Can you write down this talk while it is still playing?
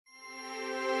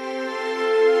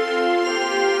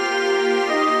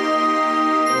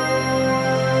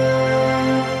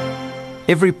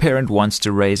Every parent wants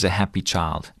to raise a happy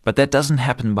child, but that doesn't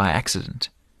happen by accident.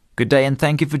 Good day and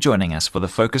thank you for joining us for the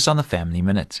Focus on the Family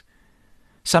Minute.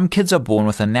 Some kids are born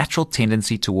with a natural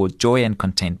tendency toward joy and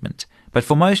contentment, but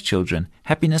for most children,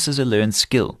 happiness is a learned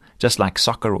skill, just like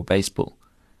soccer or baseball.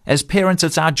 As parents,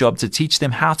 it's our job to teach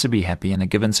them how to be happy in a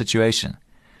given situation.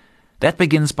 That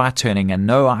begins by turning a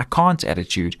no, I can't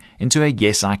attitude into a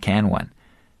yes, I can one.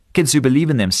 Kids who believe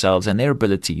in themselves and their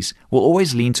abilities will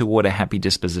always lean toward a happy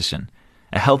disposition.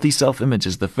 A healthy self-image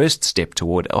is the first step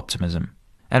toward optimism.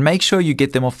 And make sure you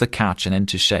get them off the couch and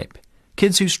into shape.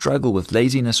 Kids who struggle with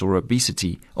laziness or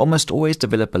obesity almost always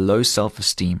develop a low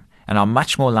self-esteem and are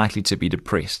much more likely to be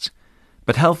depressed.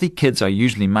 But healthy kids are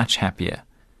usually much happier.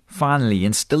 Finally,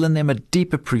 instill in them a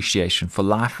deep appreciation for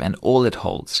life and all it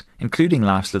holds, including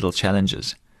life's little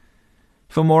challenges.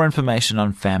 For more information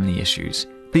on family issues,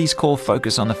 please call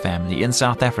Focus on the Family in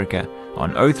South Africa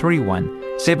on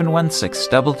 031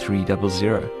 716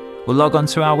 3300 or log on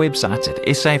to our website at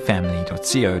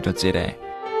safamily.co.za.